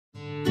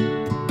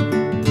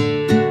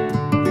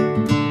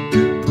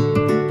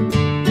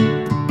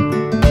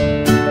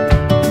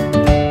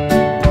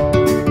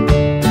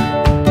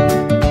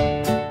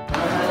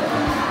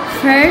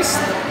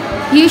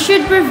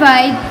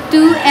provide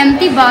 2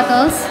 empty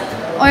bottles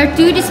or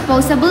 2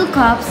 disposable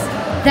cups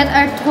that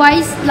are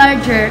twice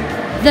larger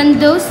than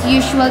those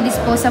usual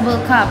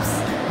disposable cups.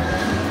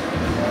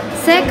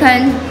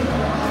 Second,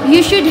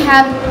 you should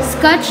have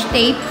scotch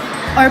tape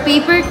or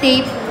paper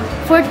tape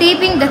for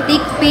taping the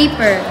thick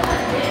paper.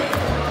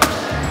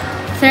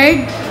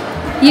 Third,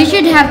 you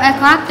should have a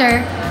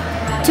cutter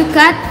to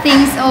cut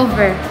things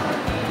over.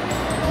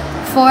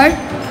 Fourth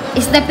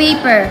is the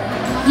paper.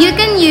 You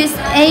can use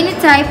any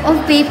type of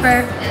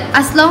paper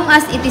as long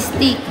as it is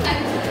thick.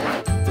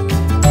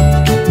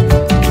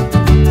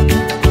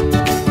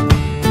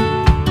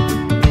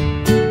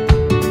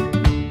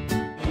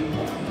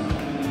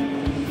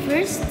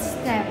 First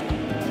step,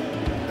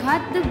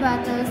 cut the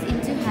bottles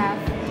into half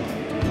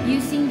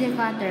using the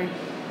cutter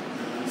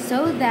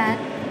so that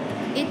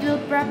it will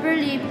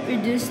properly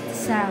produce the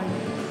sound.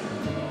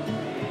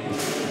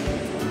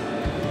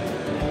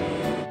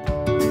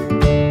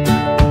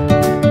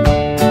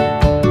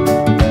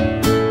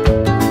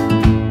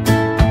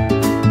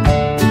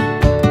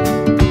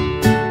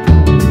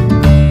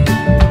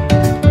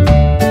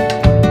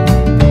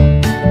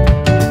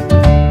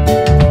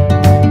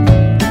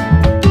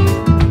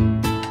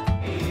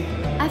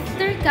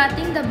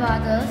 Cutting the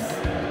bottles,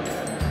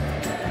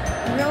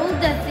 roll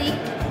the thick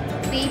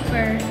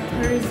paper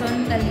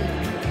horizontally.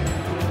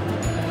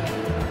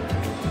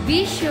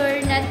 Be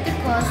sure not to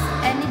cause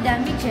any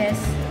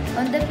damages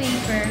on the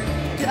paper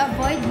to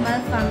avoid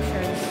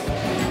malfunctions.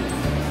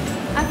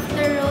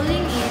 After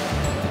rolling it,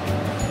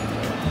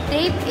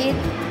 tape it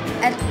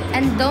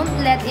and don't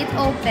let it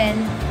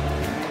open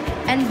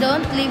and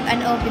don't leave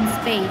an open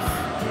space.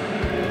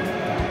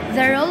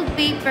 The rolled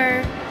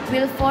paper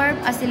will form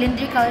a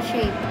cylindrical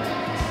shape.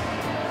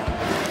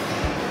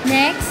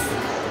 Next,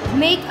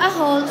 make a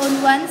hole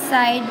on one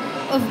side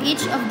of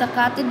each of the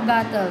cutted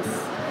bottles.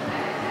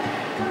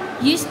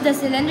 Use the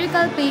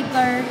cylindrical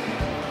paper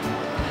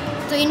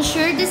to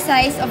ensure the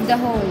size of the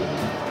hole.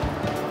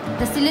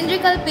 The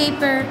cylindrical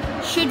paper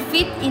should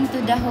fit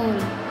into the hole.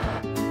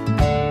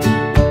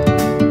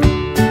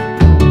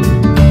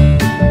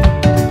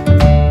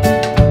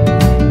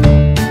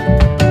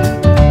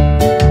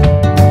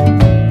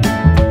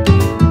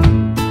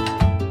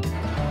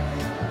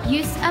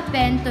 Use a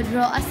pen to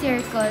draw a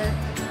circle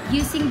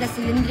using the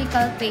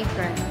cylindrical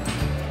paper.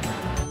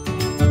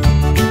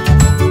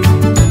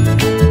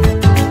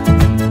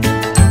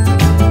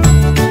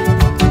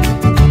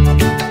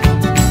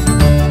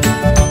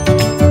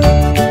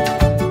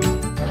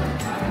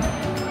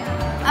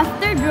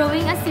 After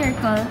drawing a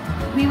circle,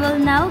 we will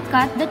now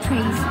cut the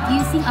trays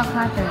using a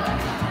cutter.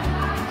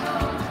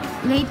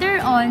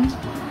 Later on,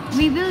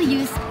 we will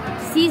use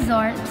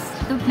scissors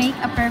to make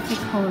a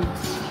perfect hole.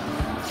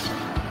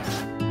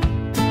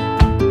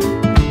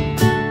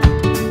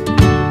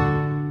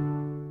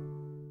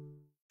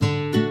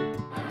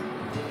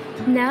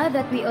 Now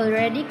that we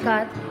already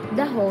cut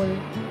the hole,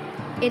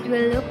 it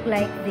will look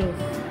like this.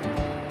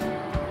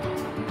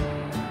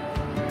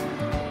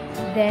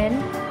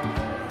 Then,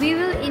 we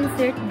will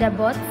insert the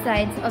both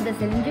sides of the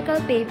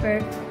cylindrical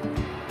paper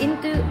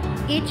into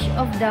each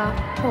of the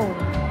holes.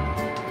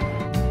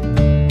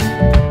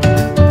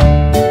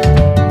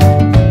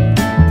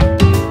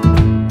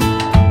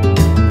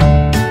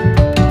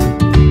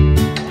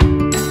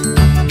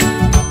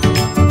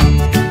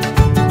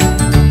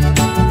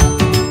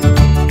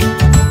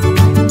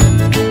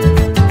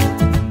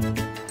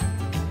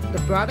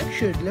 Product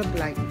should look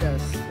like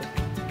this.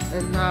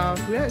 And now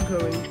we are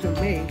going to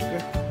make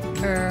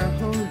a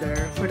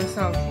holder for the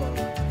cell phone.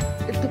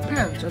 It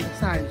depends on the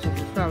size of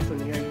the cell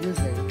phone you are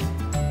using.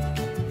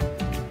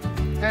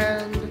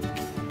 And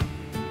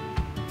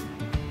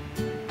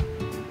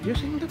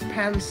using the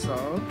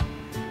pencil,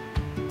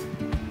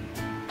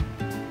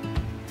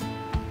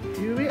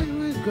 you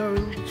are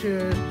going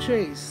to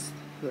trace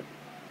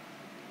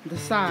the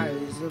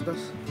size of the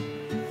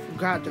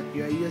gadget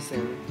you are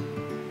using.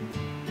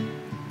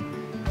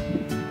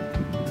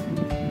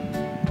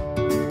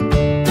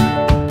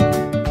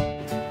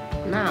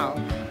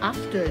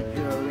 After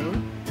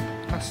drawing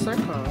a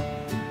circle,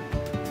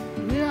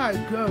 we are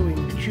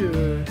going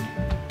to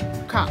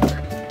cut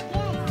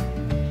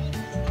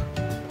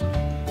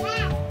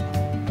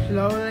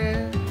slowly.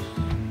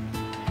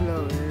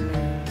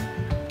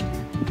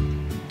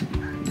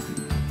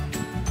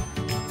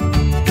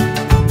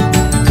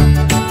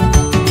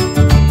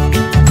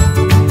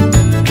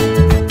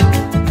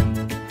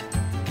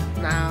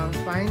 Now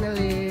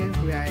finally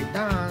we are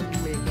done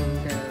making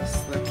this.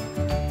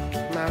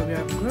 Now we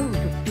are going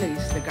to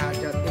place the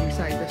gadget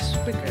inside the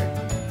speaker.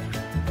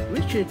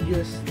 We should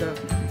use the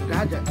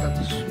gadget of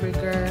the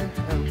speaker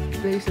and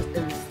place it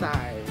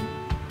inside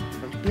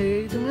and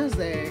play the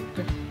music.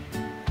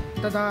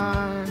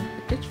 Ta-da!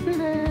 It's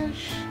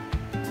finished!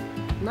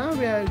 Now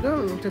we are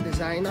going to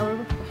design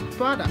our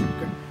product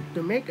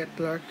to make it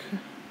look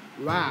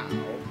wow!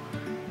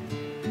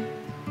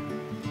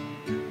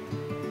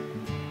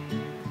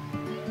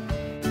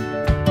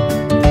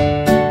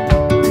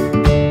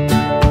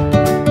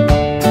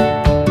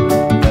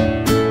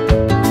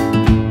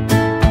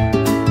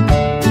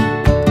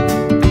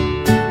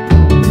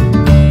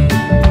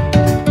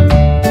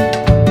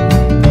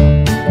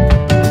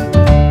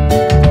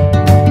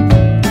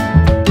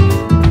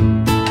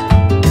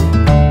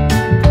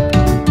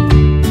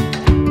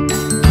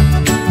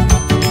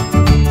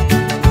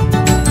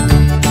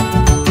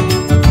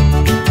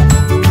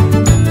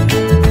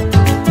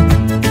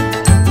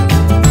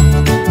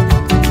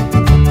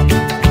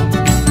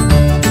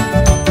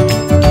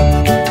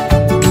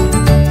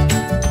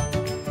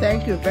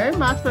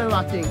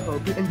 watching.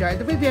 Hope you enjoyed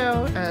the video.